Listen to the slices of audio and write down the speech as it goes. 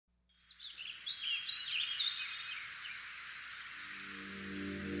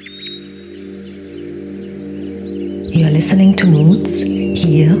You are listening to Moods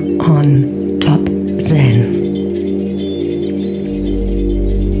here on Top Zen.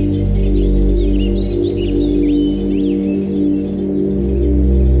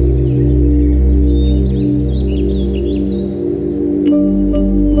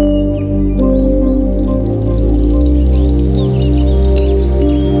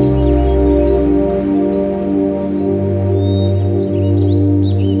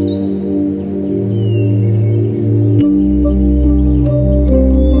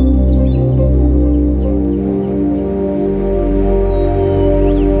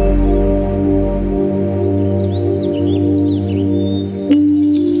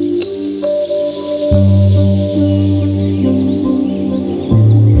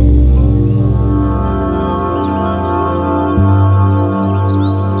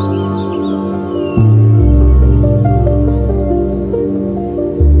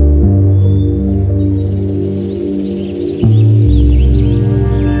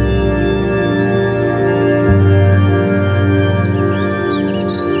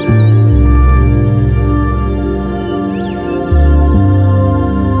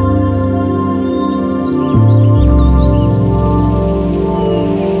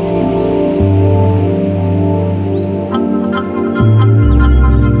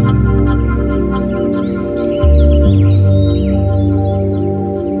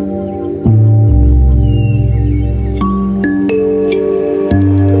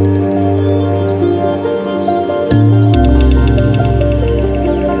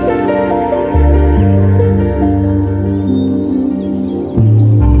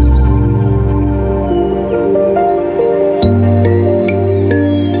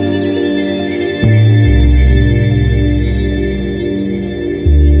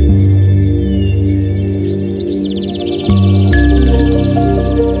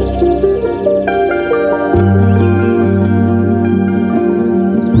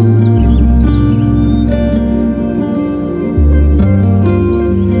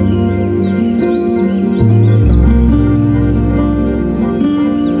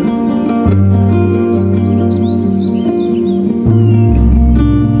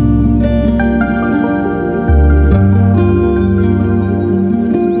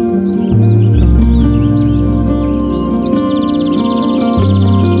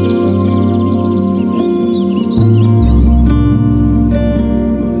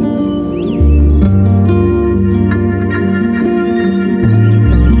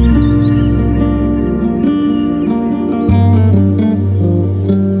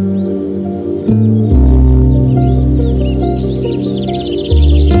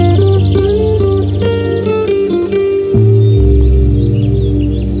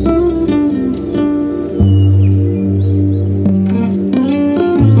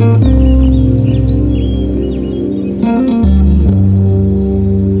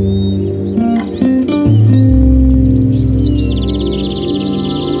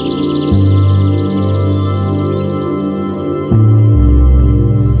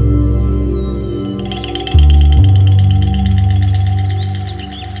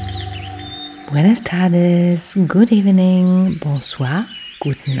 Buenas tardes, good evening, bonsoir,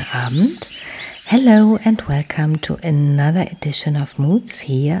 guten Abend. Hello and welcome to another edition of Moods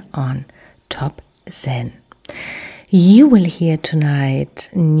here on Top Zen. You will hear tonight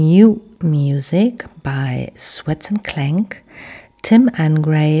new music by Sweats and Clank, Tim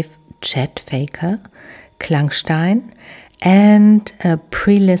Angrave, Chet Faker, Klangstein, and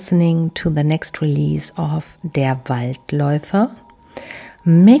pre-listening to the next release of Der Waldläufer,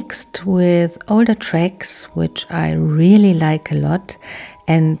 mixed with older tracks which I really like a lot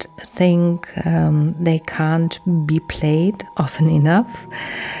and think they can't be played often enough.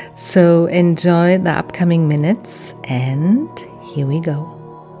 So enjoy the upcoming minutes, and here we go.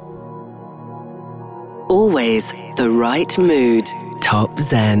 Always the right mood. Top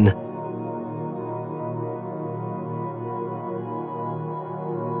Zen.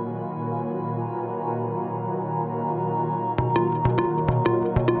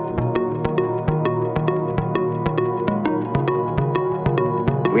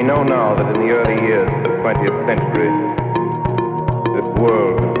 We know now that in the early years of the 20th century, this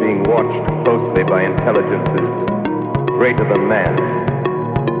world was being watched closely by intelligences greater than man.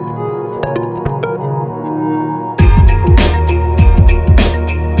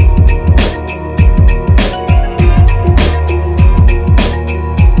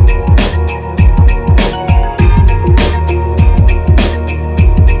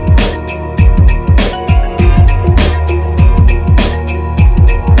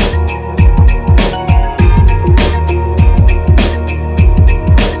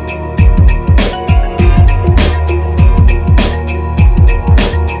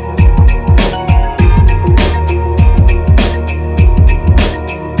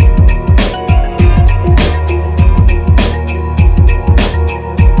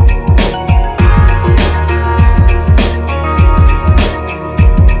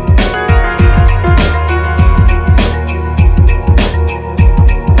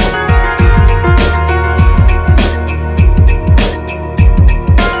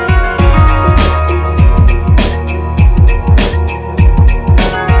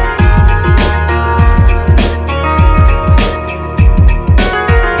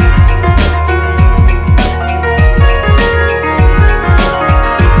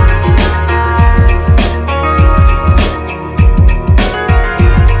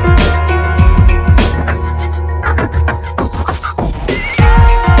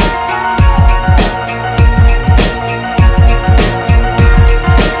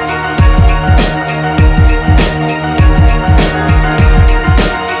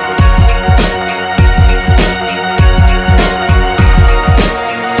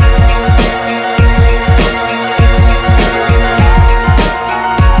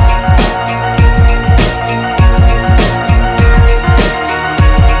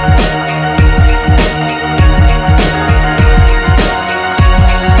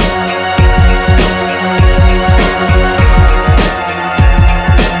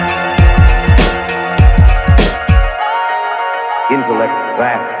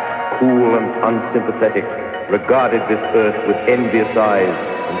 regarded this earth with envious eyes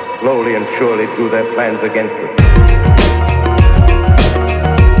and slowly and surely drew their plans against us.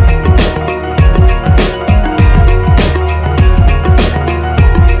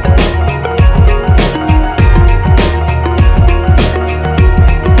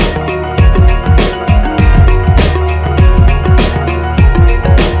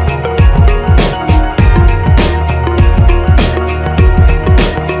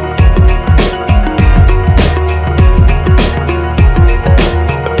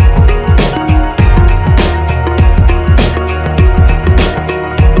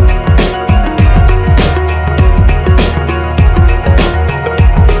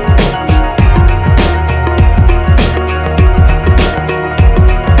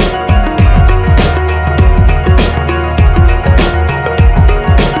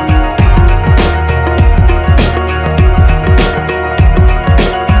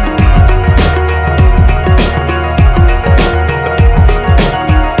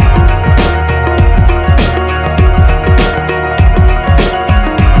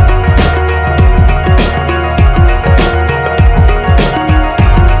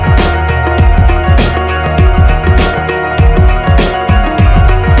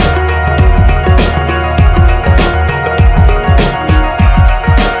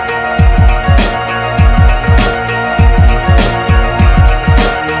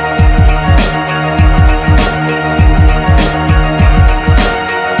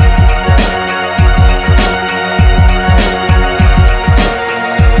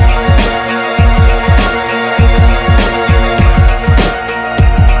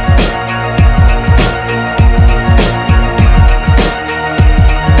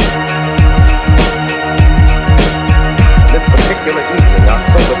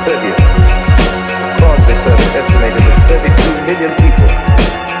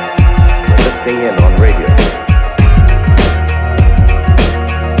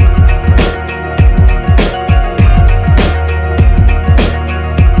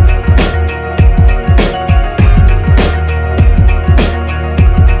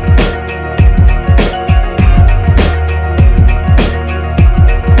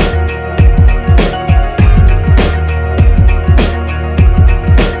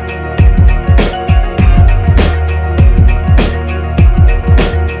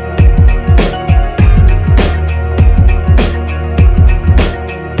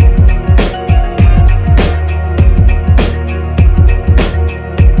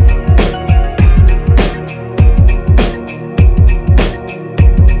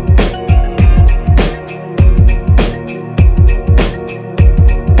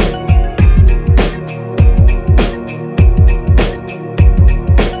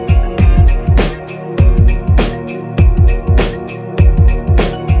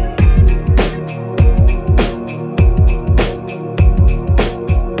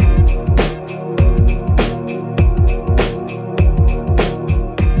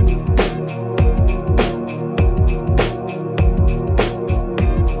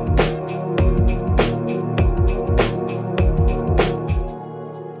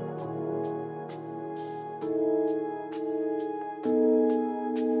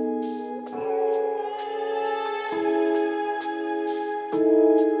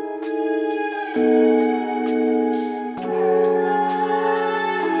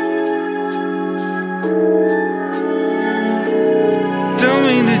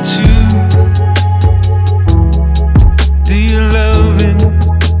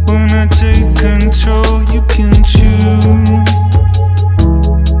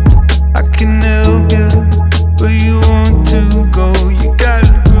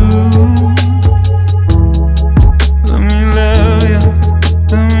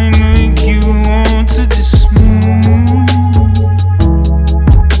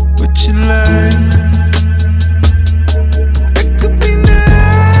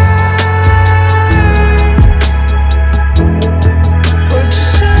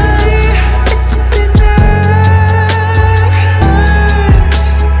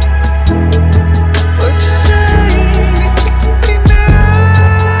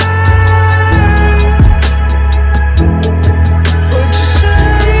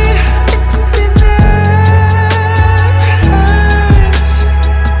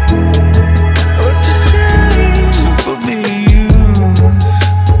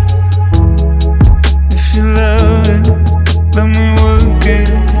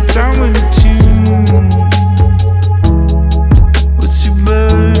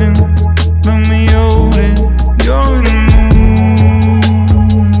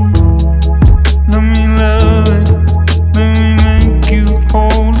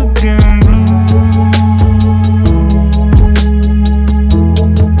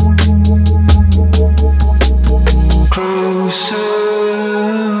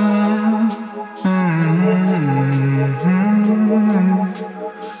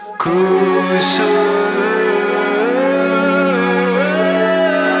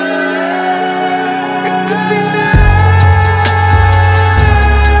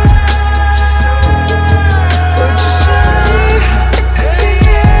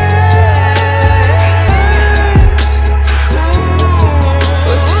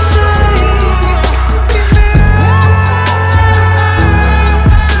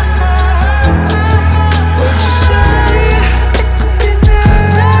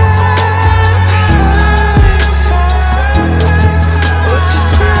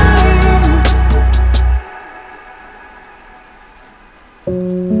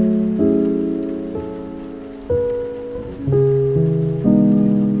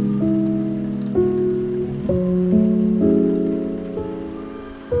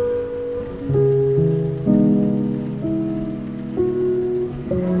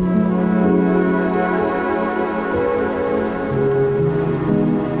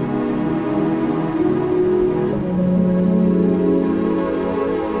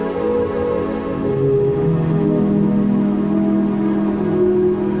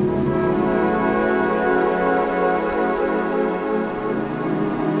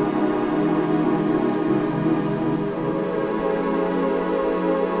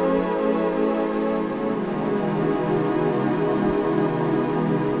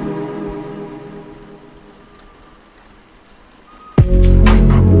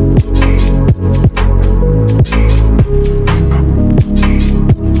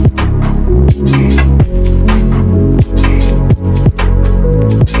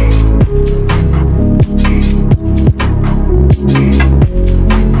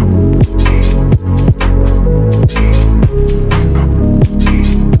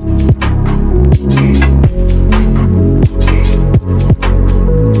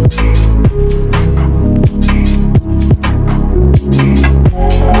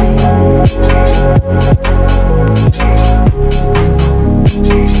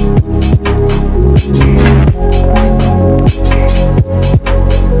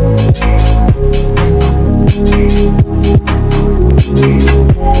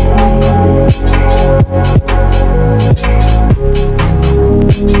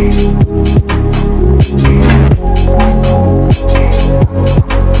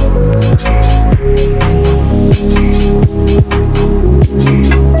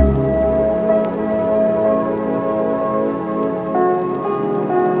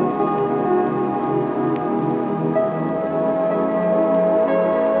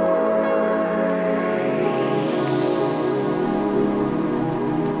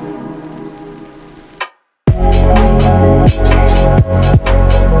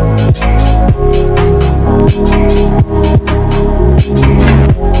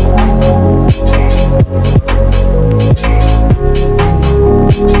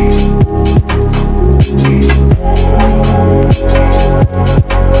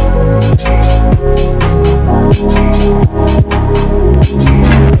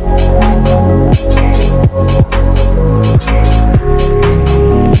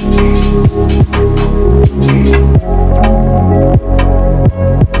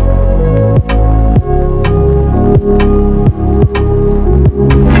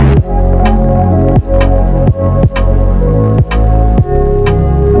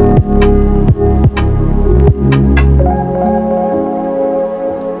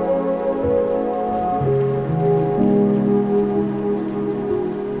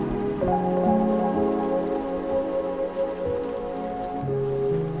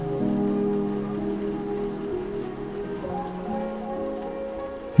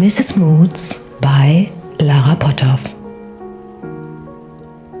 This is Moods by Lara Potthoff.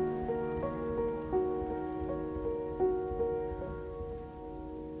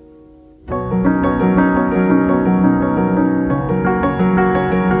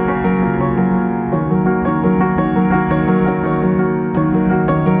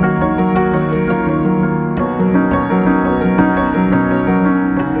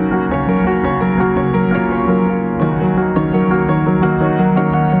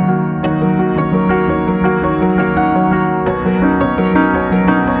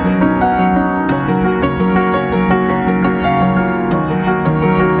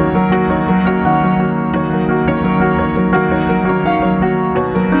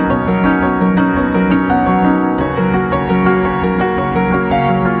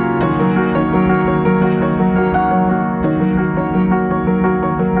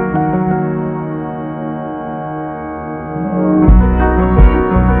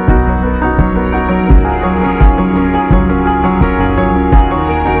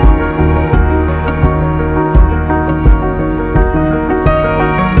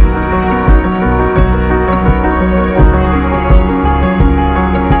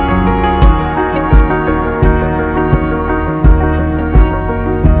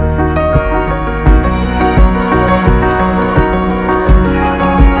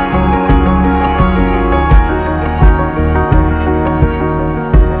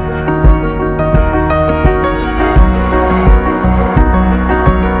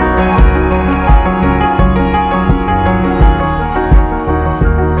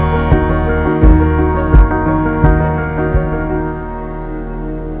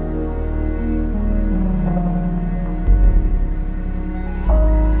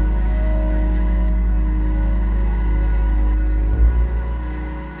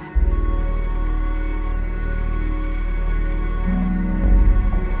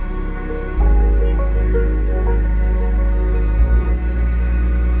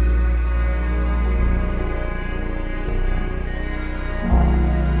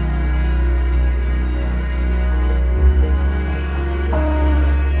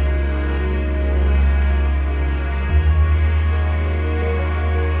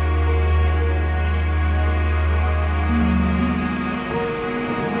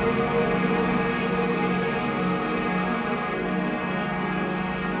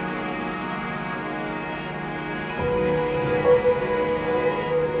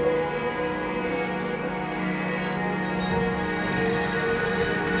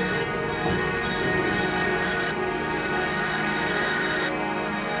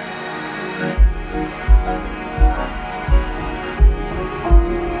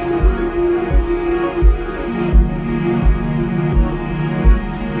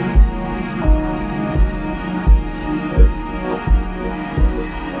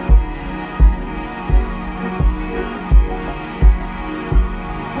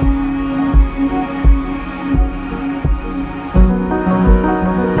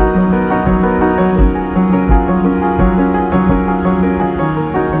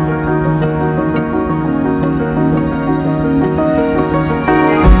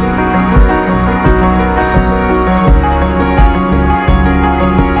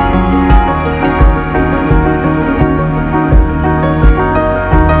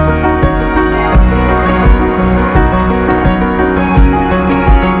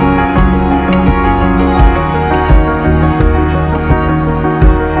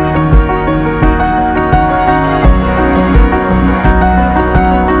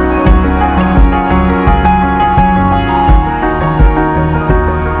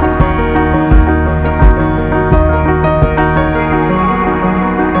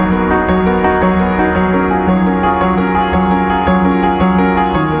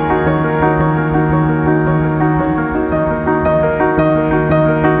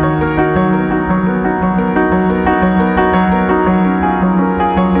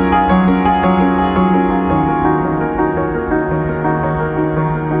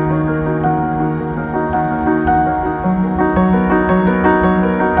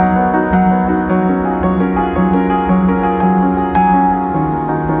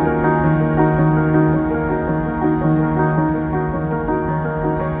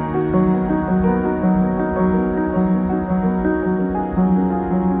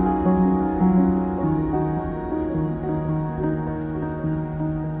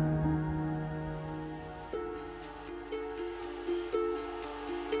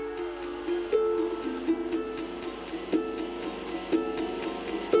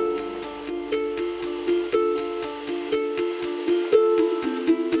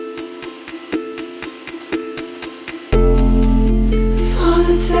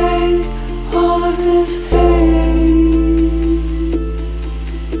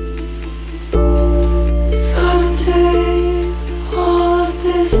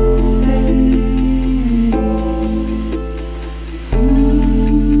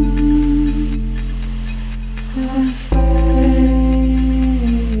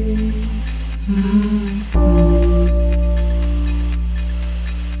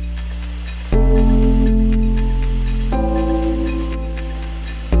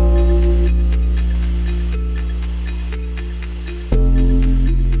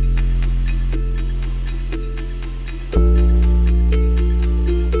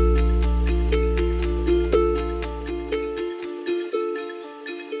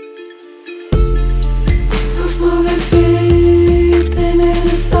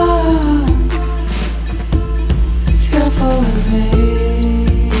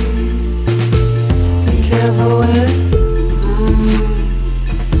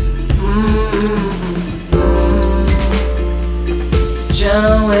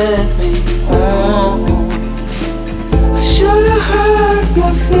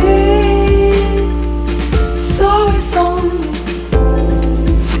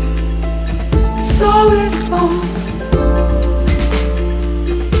 it's on.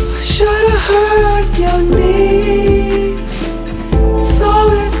 Should have heard your knees. So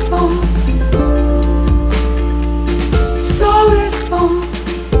it's on. So it's on.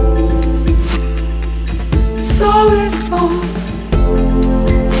 So it's on.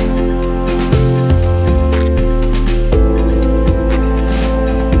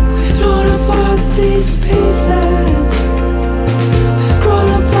 We've thrown apart these pieces. We've grown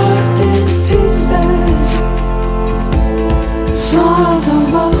apart these pieces. Songs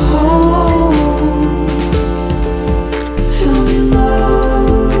of our home. Tell me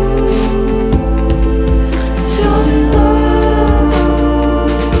love. Tell me love.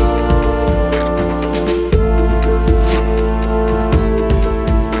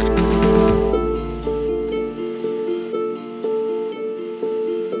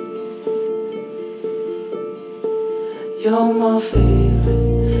 You're my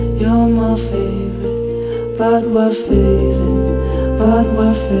favorite, but we're phasing, but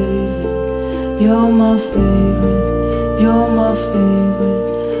we're phasing. You're my favorite,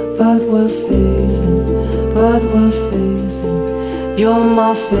 but we're phasing, but we're phasing. You're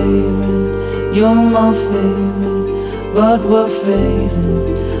my favorite, but we're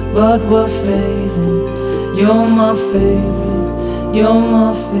phasing, but we're phasing. You're my favorite,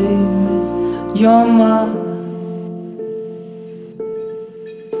 you're my.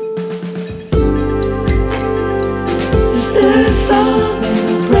 Is there something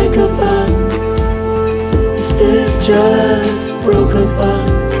to break apart? Is this just broke apart?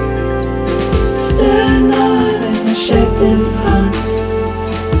 Is there nothing to shake this heart?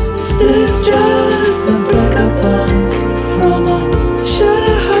 Is this just a break apart from a should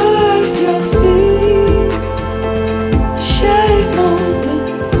have heard your feet shake on me?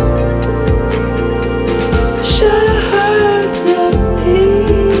 Should have heard your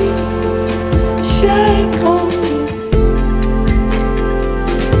feet shake on me.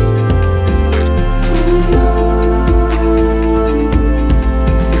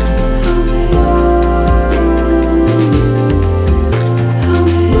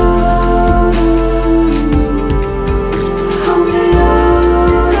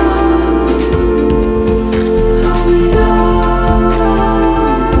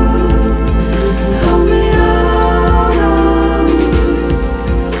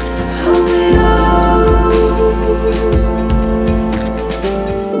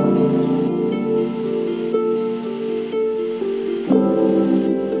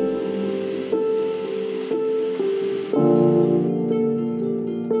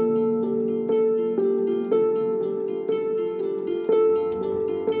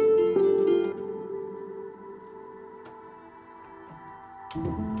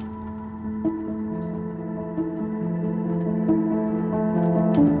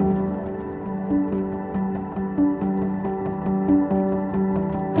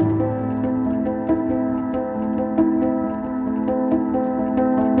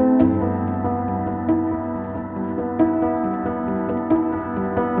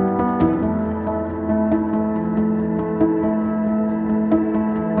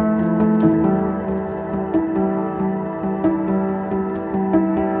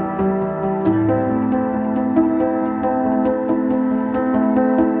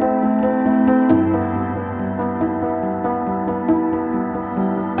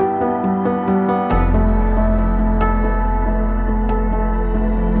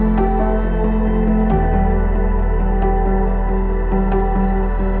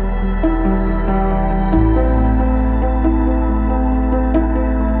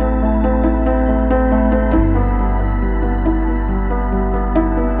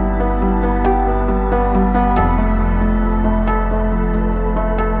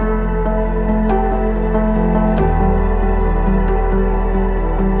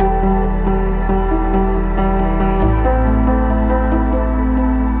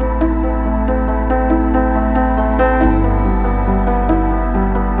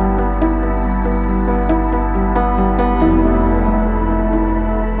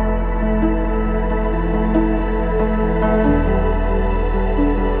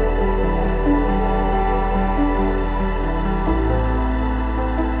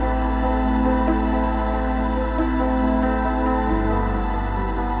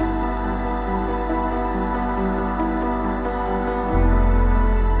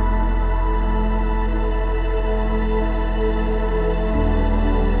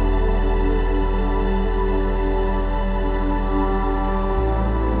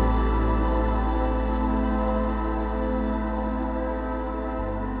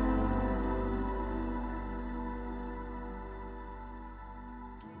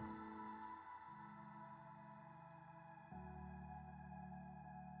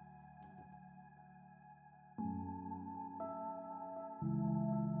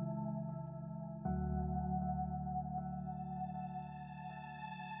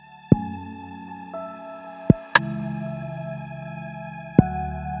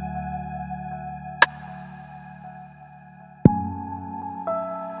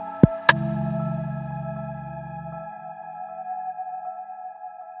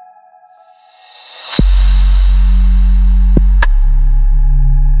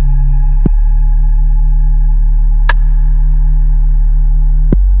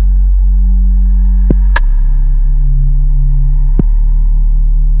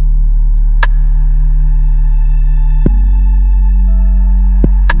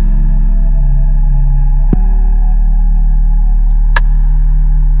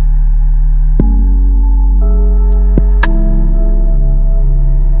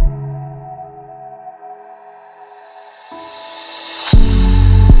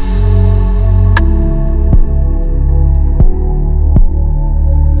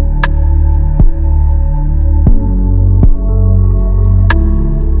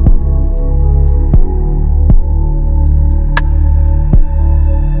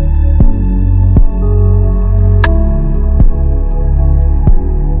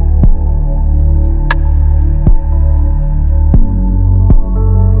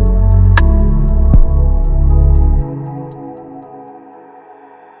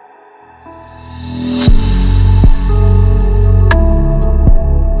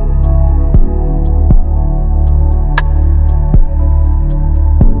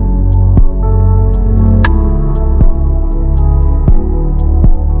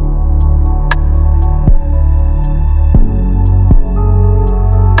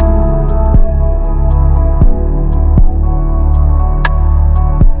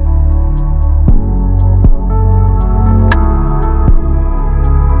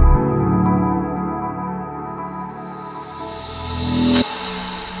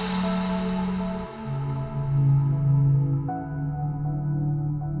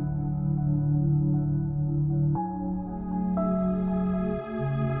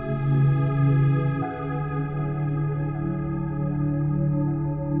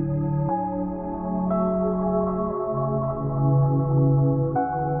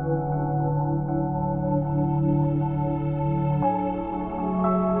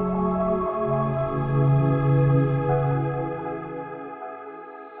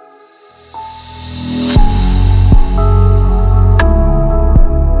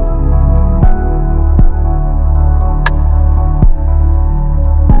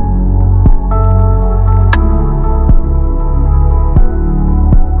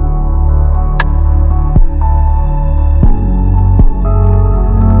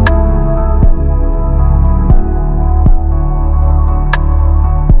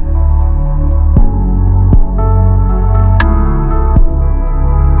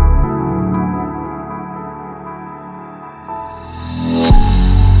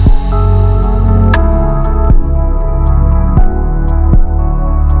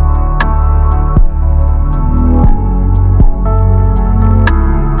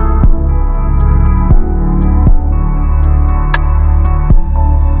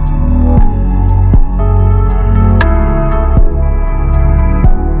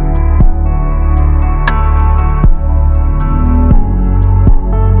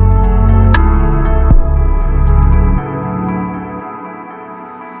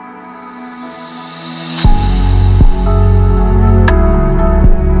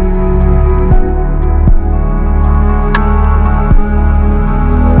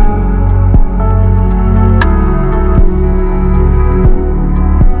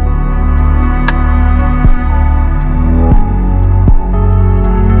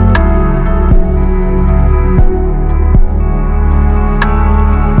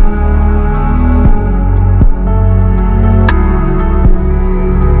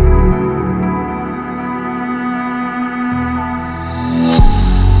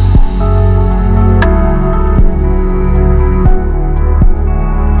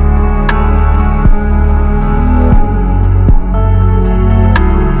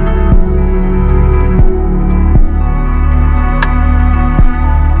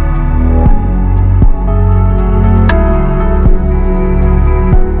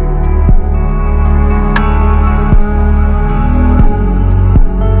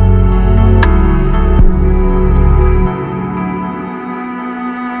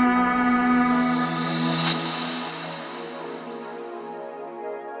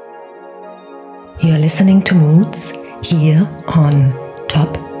 listening to Moods here on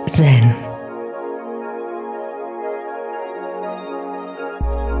Top Zen.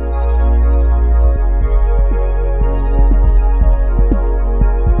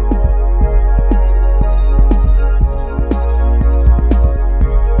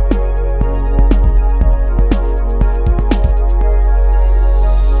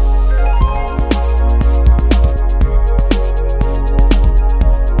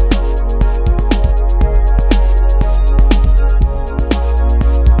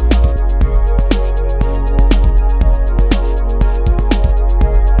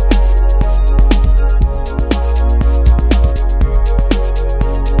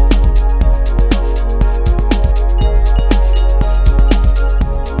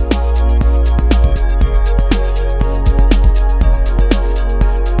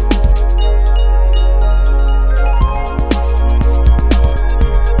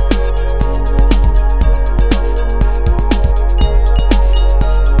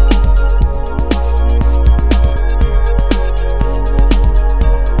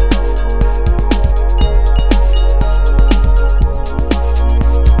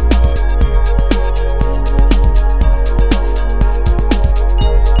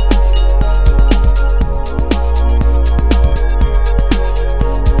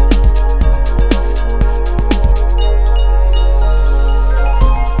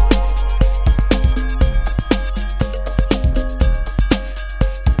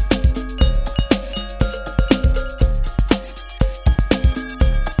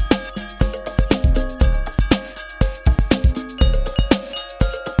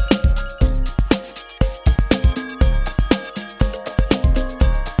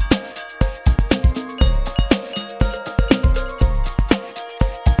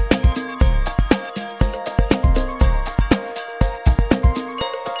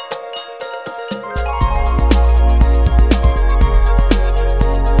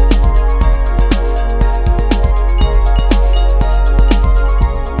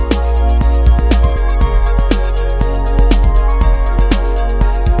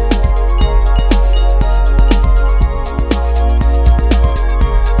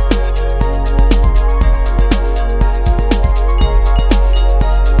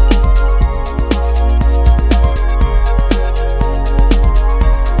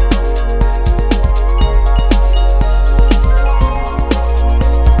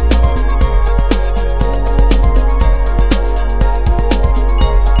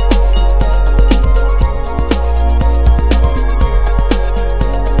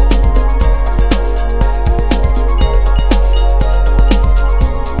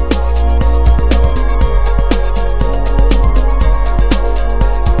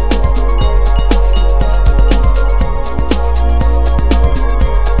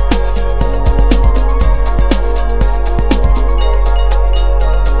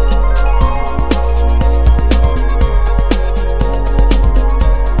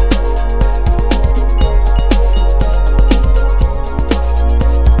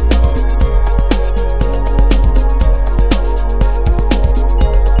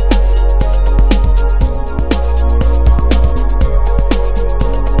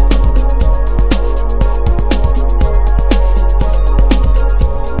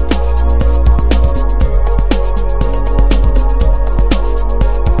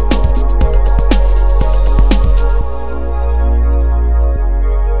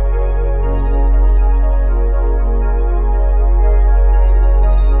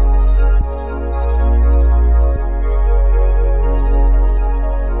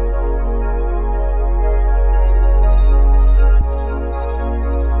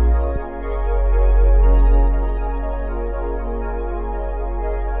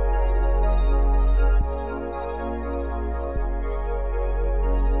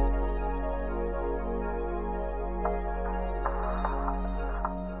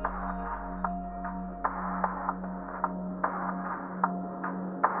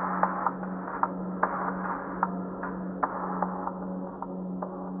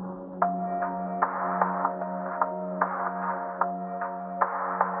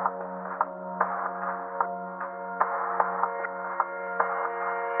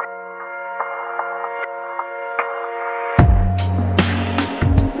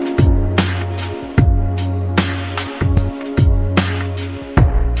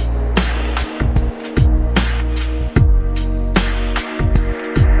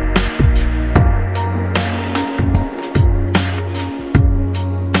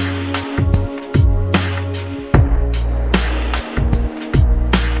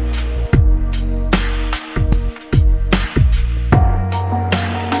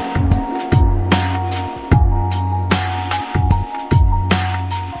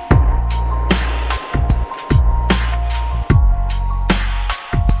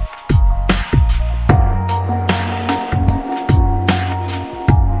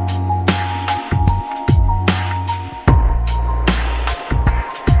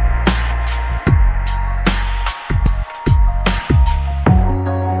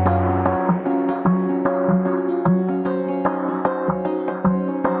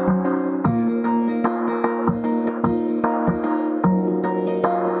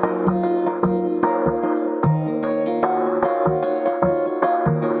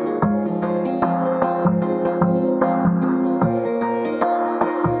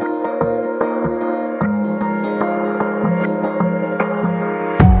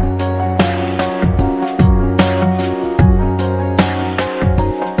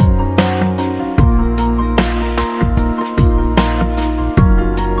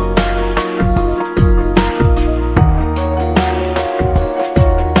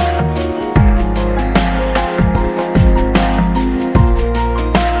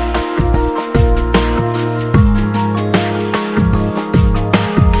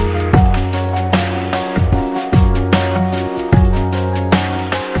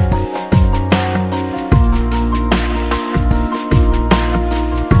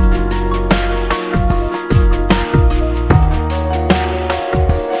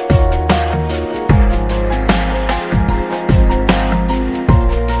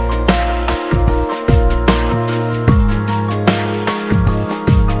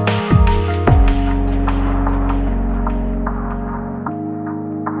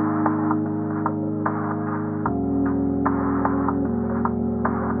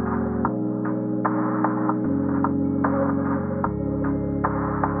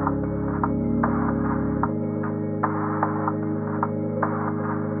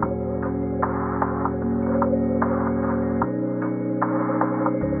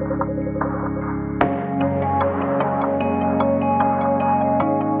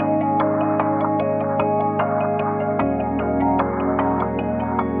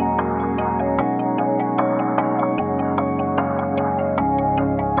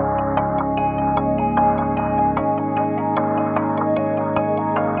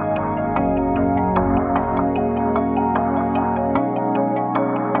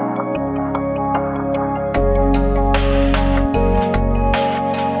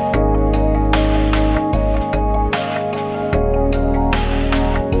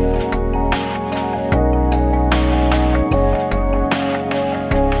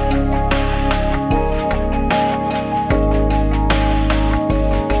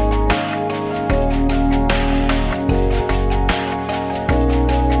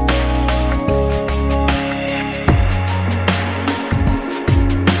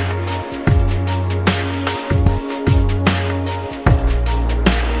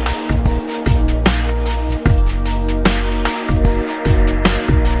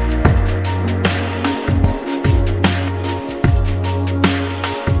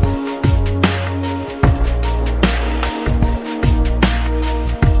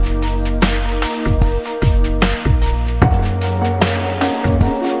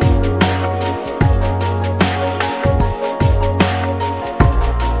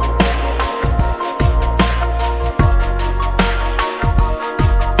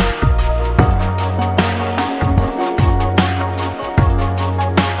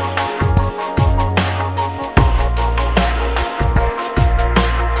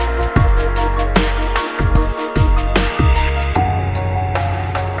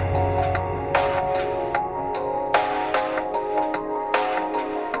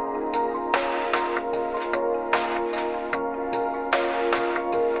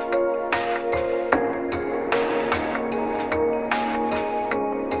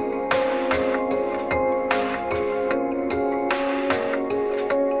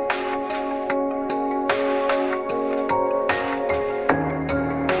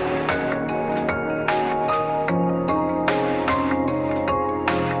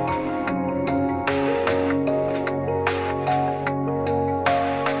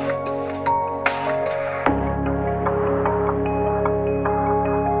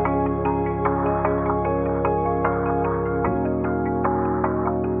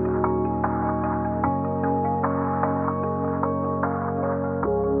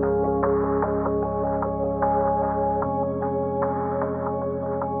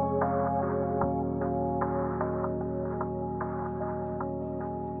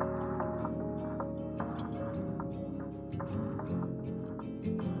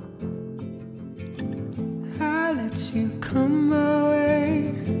 let you come my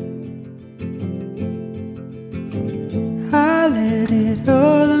way. I let it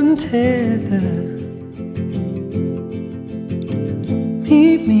all untether.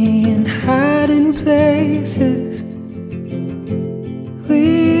 Meet me in hiding places. We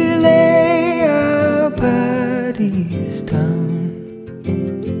lay our bodies down.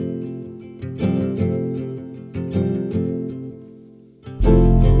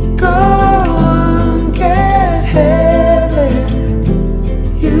 Go on, get heavy.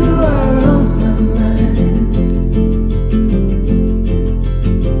 You are on my mind.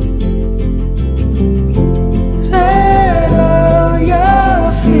 Let all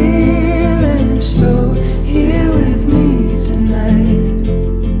your feelings show here with me tonight.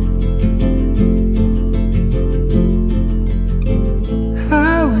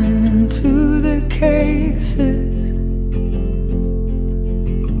 I went into the cases.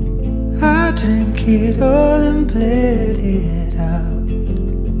 I drank it all and bled it out.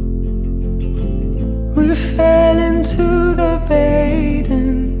 We fell into the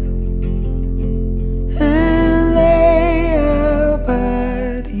bathing and lay our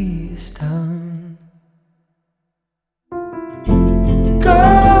bodies down. Go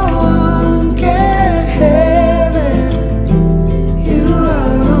on, get heavy. You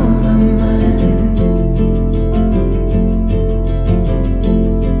are on my mind.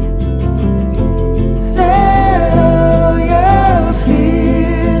 Let all your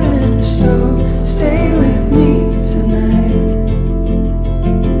feelings show. Stay with me tonight.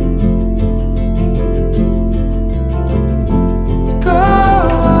 Go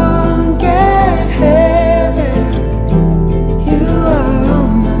on, get heavy. You are on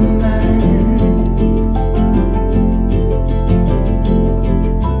my mind.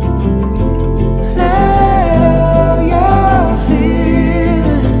 Let all your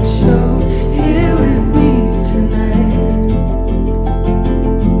feelings show here with me tonight.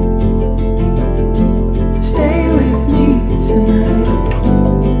 Stay with me tonight.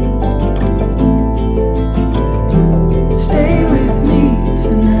 Stay with me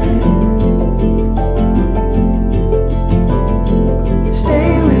tonight.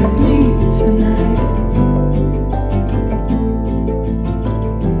 Stay with me tonight.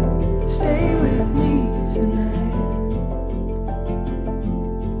 Stay with me tonight.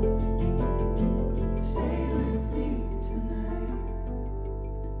 Stay with me tonight.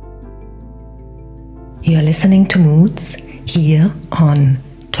 You're listening to Moods here on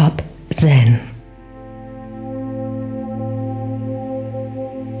Top Zen.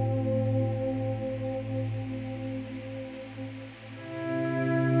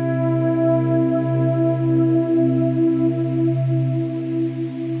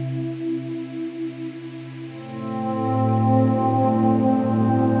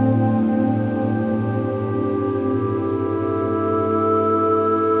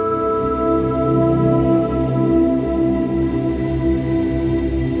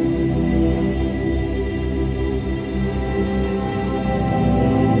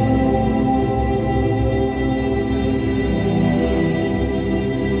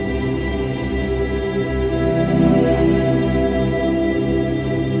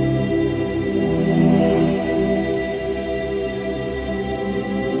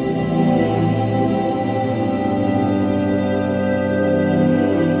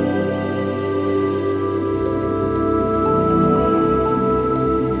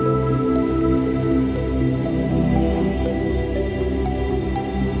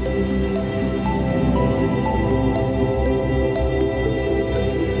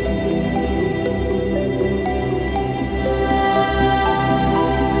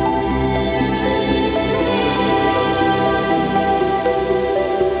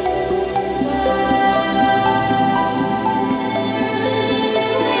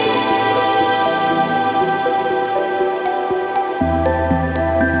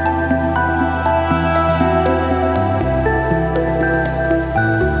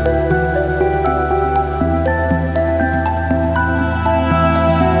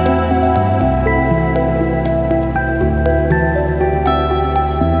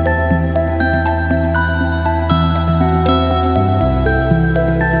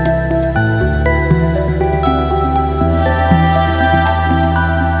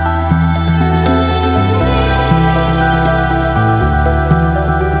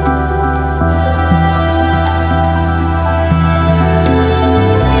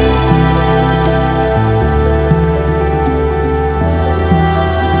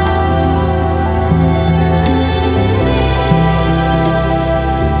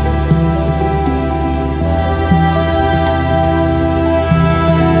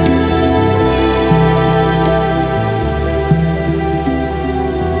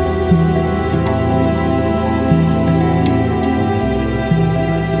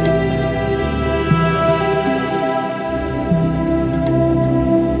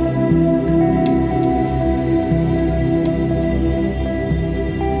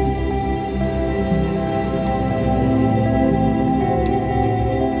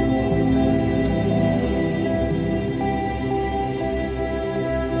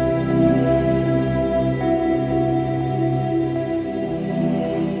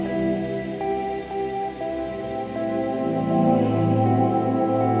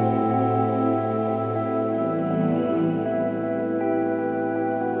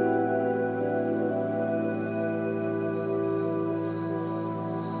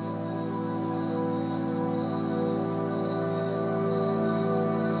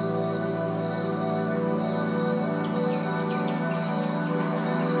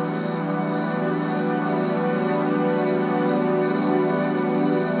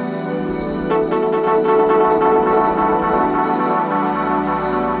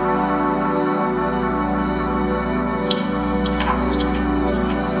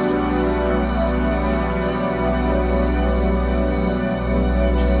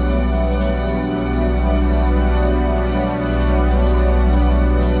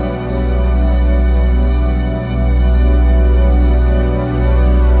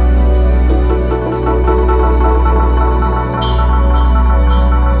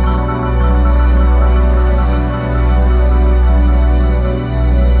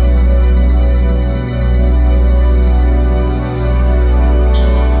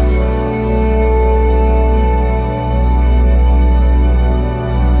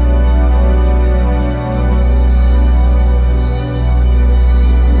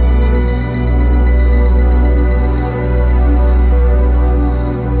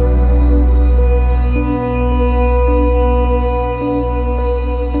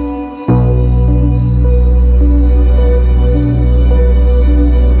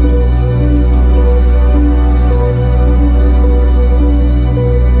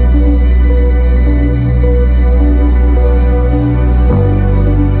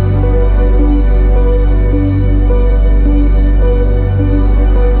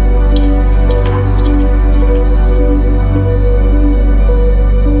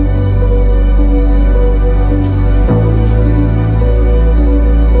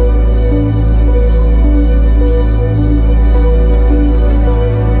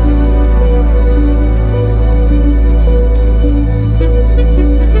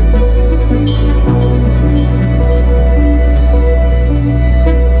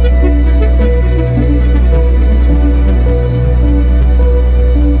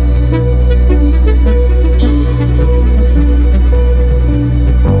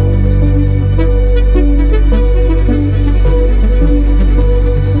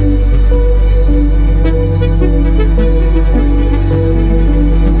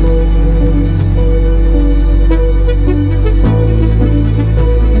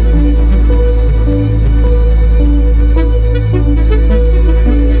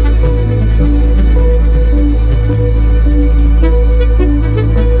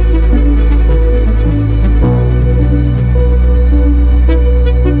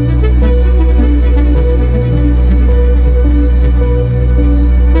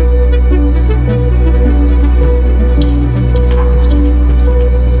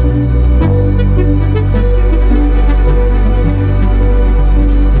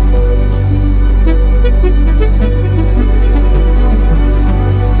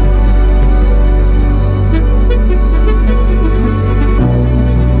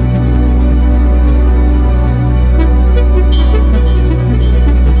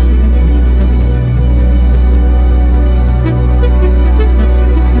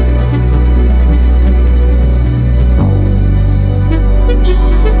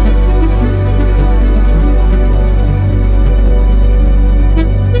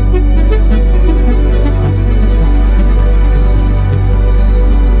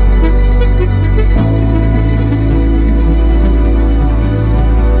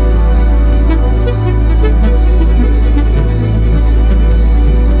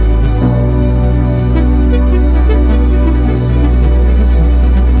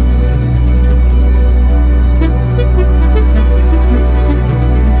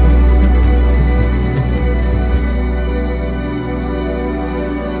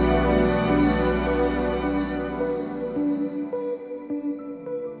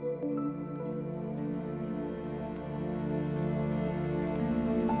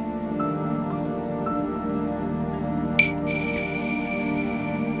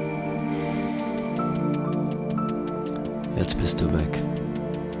 bist du weg.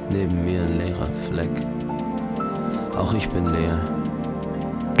 Neben mir ein leerer Fleck. Auch ich bin leer.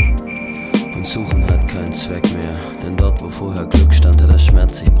 Und suchen hat keinen Zweck mehr. Denn dort, wo vorher Glück stand, hat der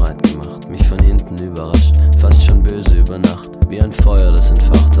Schmerz sich breit gemacht. Mich von hinten überrascht, fast schon böse über Nacht. Wie ein Feuer, das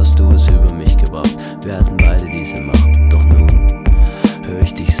entfacht, hast du es über mich gebracht. Wir hatten beide diese Macht, doch nun höre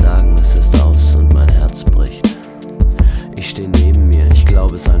ich dich sagen, es ist aus und mein Herz bricht. Ich steh neben mir, ich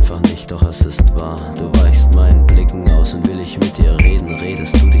glaube es einfach nicht, doch es ist wahr. Du weichst meinen Blicken aus und will ich mit dir reden,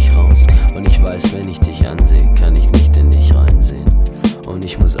 redest du dich raus. Und ich weiß, wenn ich dich ansehe, kann ich nicht in dich reinsehen. Und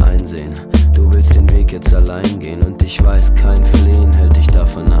ich muss einsehen, du willst den Weg jetzt allein gehen. Und ich weiß, kein Flehen hält dich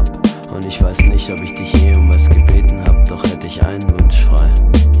davon ab. Und ich weiß nicht, ob ich dich je um was gebeten hab, doch hätte ich einen Wunsch frei.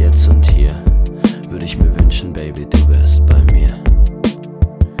 Jetzt und hier würde ich mir wünschen, Baby, du wärst bei mir.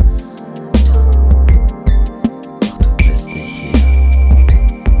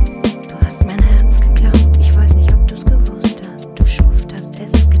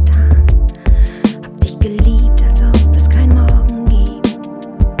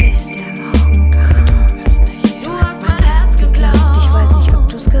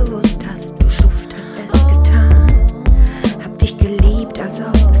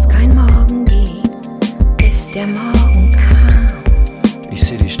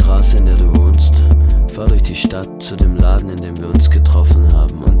 Zu dem Laden, in dem wir uns getroffen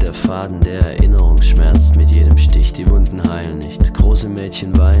haben. Und der Faden der Erinnerung schmerzt mit jedem Stich. Die Wunden heilen nicht, große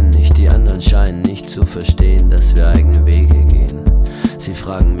Mädchen weinen nicht. Die anderen scheinen nicht zu verstehen, dass wir eigene Wege gehen. Sie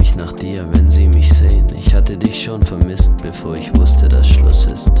fragen mich nach dir, wenn sie mich sehen. Ich hatte dich schon vermisst, bevor ich wusste, dass Schluss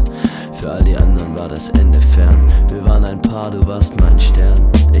ist. Für all die anderen war das Ende fern. Wir waren ein Paar, du warst mein Stern.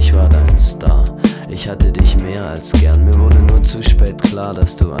 Ich war dein Star, ich hatte dich mehr als gern. Mir wurde nur zu spät klar,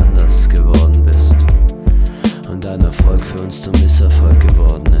 dass du anders geworden bist. Und dein Erfolg für uns zum Misserfolg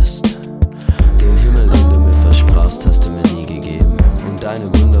geworden ist. Den Himmel, den du mir versprachst, hast du mir nie gegeben. Und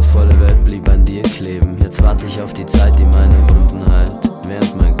deine wundervolle Welt blieb an dir kleben. Jetzt warte ich auf die Zeit, die meine Wunden heilt,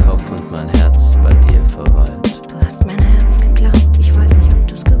 während mein Kopf und mein Herz bei dir verweilt. Du hast mein Herz geklaut, ich weiß nicht, ob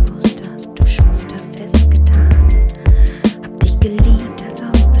du's gewusst hast. Du Schuft hast es getan. Hab dich geliebt, als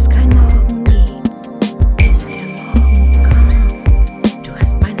ob es kein Morgen gibt, bis der Morgen kam. Du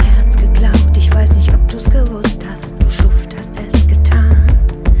hast mein Herz geklaut, ich weiß nicht, ob du's gewusst hast. Du Schuft hast es getan.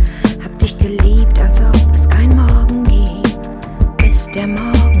 Hab dich geliebt, als ob es kein Morgen gibt, bis der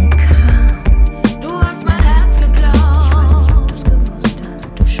Morgen kam. Du hast mein Herz geklaut, ich weiß nicht, ob du's gewusst hast.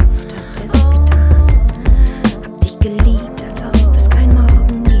 Du Schuft hast es getan. Hab dich geliebt, als ob es kein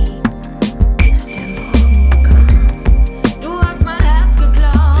Morgen gibt, bis der Morgen kam. Du hast mein Herz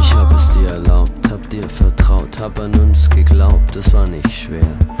geklaut. Ich hab es dir erlaubt, hab dir vertraut, hab an uns geglaubt, es war nicht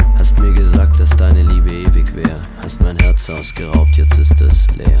schwer. Hast mir gesagt, dass deine Liebe ewig wär. Hast mein Herz ausgeraubt, jetzt ist es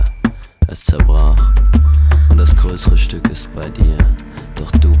leer. Es zerbrach und das größere Stück ist bei dir.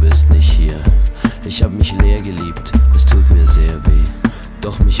 Doch du bist nicht hier. Ich hab mich leer geliebt, es tut mir sehr weh.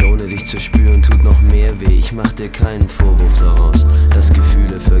 Doch mich ohne dich zu spüren tut noch mehr weh. Ich mach dir keinen Vorwurf daraus, dass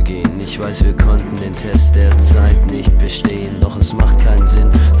Gefühle vergehen. Ich weiß, wir konnten den Test der Zeit nicht bestehen. Doch es macht keinen Sinn,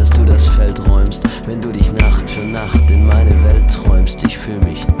 dass du das Feld räumst, wenn du dich Nacht für Nacht in meine Welt träumst. Ich fühl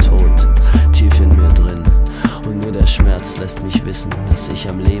mich tot, tief in mir drin. Und nur der Schmerz lässt mich wissen, dass ich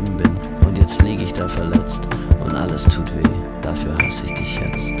am Leben bin. Und jetzt lieg ich da verletzt und alles tut weh. Dafür hasse ich dich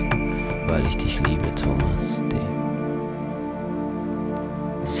jetzt, weil ich dich liebe, Thomas D.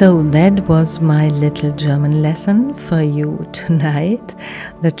 So that was my little German lesson for you tonight.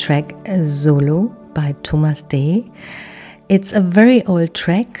 The track Solo by Thomas D. It's a very old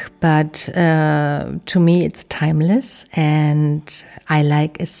track, but to me it's timeless, and I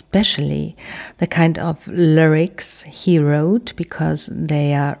like especially the kind of lyrics he wrote because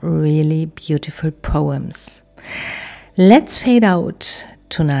they are really beautiful poems. Let's fade out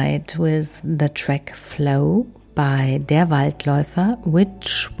tonight with the track Flow by Der Waldläufer,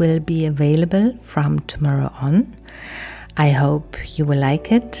 which will be available from tomorrow on. I hope you will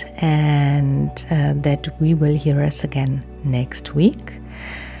like it and that we will hear us again next week.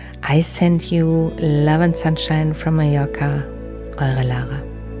 I send you love and sunshine from Mallorca. Eure Lara.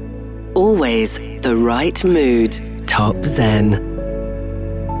 Always the right mood. Top Zen.